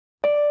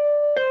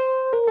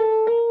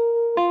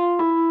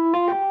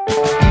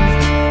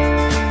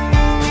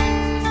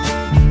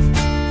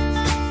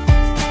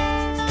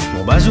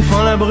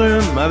la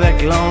brume avec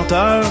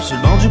lenteur. Sur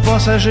le banc du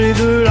passager,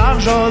 deux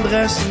larges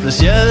adresses. Le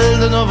ciel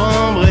de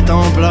novembre est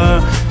en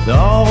pleurs.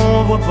 Dehors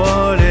on voit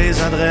pas les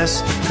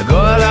adresses. Le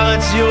gars à la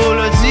radio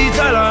l'a dit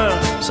tout à l'heure.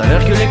 Ça a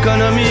l'air que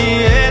l'économie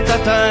est à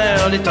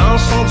terre. Les temps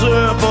sont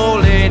durs pour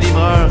les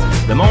livreurs.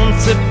 Le monde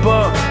type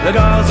pas, le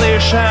gaz est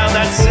cher,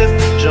 that's it.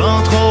 Je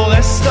rentre au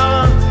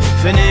restaurant,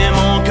 finis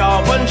mon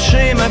corps,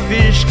 puncher ma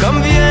fiche,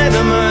 comme vient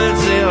de me le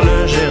dire le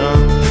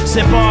gérant.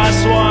 C'est pas à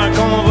soir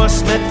qu'on va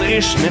se mettre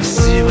riche,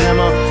 merci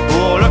vraiment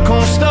pour le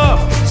constat.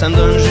 Ça me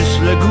donne juste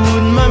le goût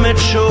de me mettre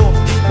chaud.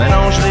 Mais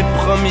non, je l'ai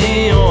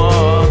promis,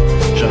 oh,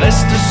 je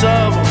reste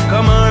sobre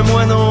comme un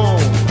moineau.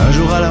 Un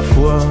jour à la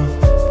fois,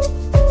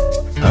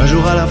 un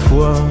jour à la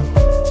fois.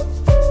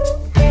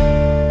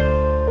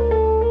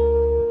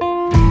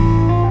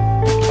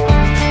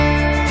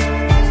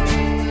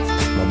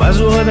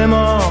 Bazou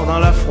redémarre dans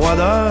la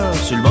froideur.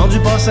 Sur le banc du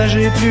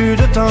passager, plus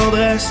de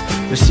tendresse.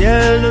 Le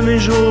ciel de mes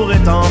jours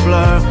est en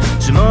pleurs.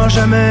 Tu m'as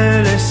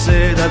jamais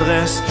laissé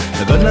d'adresse.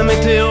 Le gars de la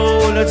météo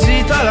l'a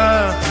dit tout à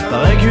l'heure.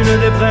 Paraît qu'une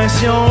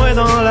dépression est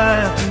dans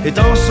l'air. Les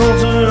temps sont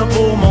durs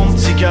pour mon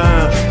petit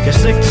cœur.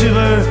 Qu'est-ce que tu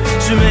veux?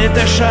 Tu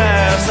m'étais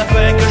cher. Ça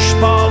fait que je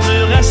pars du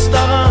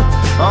restaurant,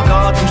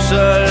 encore tout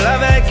seul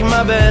avec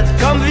ma bête,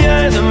 comme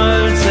vient de me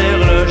le dire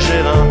le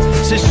gérant.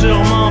 C'est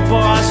sûrement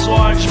pas à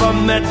soir que je vais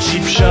me mettre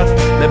cheap shot.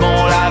 Mais bon,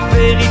 la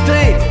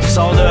vérité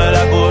sort de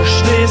la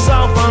bouche des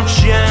enfants de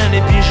chiennes.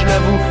 Et puis je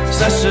l'avoue,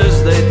 ça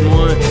suce d'être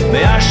moins.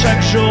 Mais à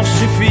chaque jour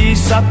suffit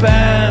sa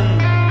peine.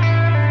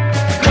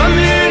 Comme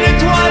une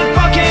étoile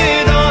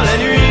poquée dans la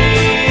nuit,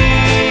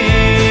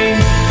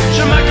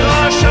 je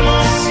m'accroche à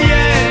mon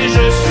ciel et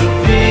je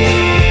survis.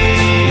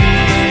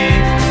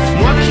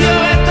 Moi qui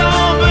aurais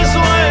tant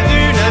besoin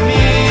d'une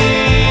amie,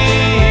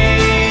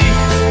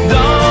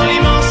 dans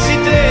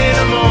l'immensité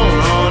de mon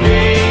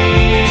ennui.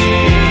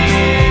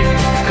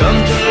 Comme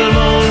tout le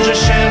monde, je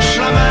cherche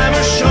la même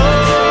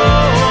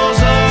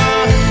chose,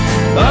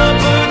 un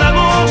peu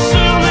d'amour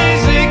sur mes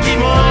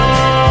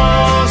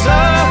échymoses.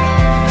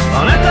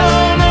 En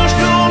attendant, je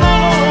tourne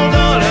rond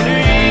dans la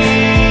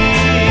nuit,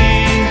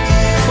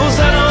 aux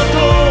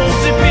alentours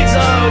du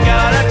pizza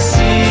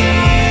galaxie.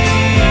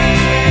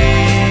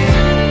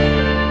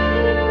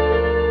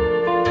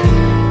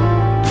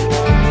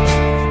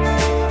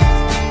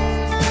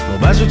 Mon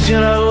bazou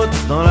tient la route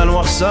dans la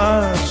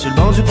noirceur. Sur le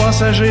banc du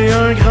passager,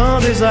 un grand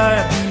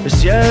désert. Le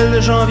ciel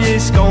de janvier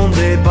se compte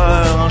des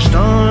peurs, en jetant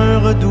un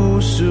redout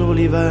sur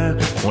l'hiver.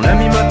 Mon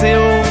ami Mathéo,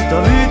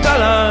 t'as vu tout à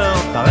l'heure,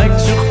 paraît que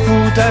tu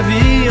refous ta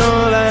vie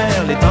en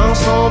l'air. Les temps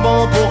sont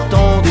bons pour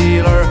ton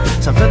dealer.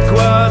 Ça me fait de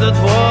quoi de te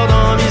voir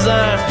dans la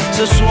misère.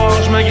 Ce soir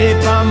je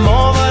m'agrippe à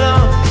mon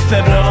volant,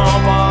 faible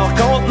rempart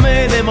contre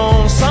mes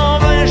démons.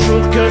 120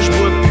 jours que je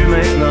bois plus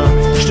maintenant.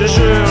 Je te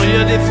jure, il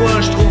y a des fois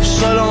je trouve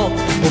ça long.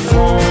 Au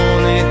fond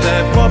on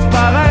n'était pas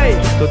pareil.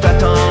 Toi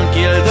t'attends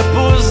qu'il te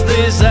pousse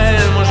des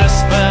ailes. Moi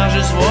j'espère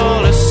juste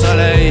voir le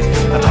soleil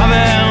à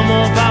travers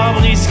mon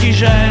pare-brise qui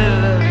gèle.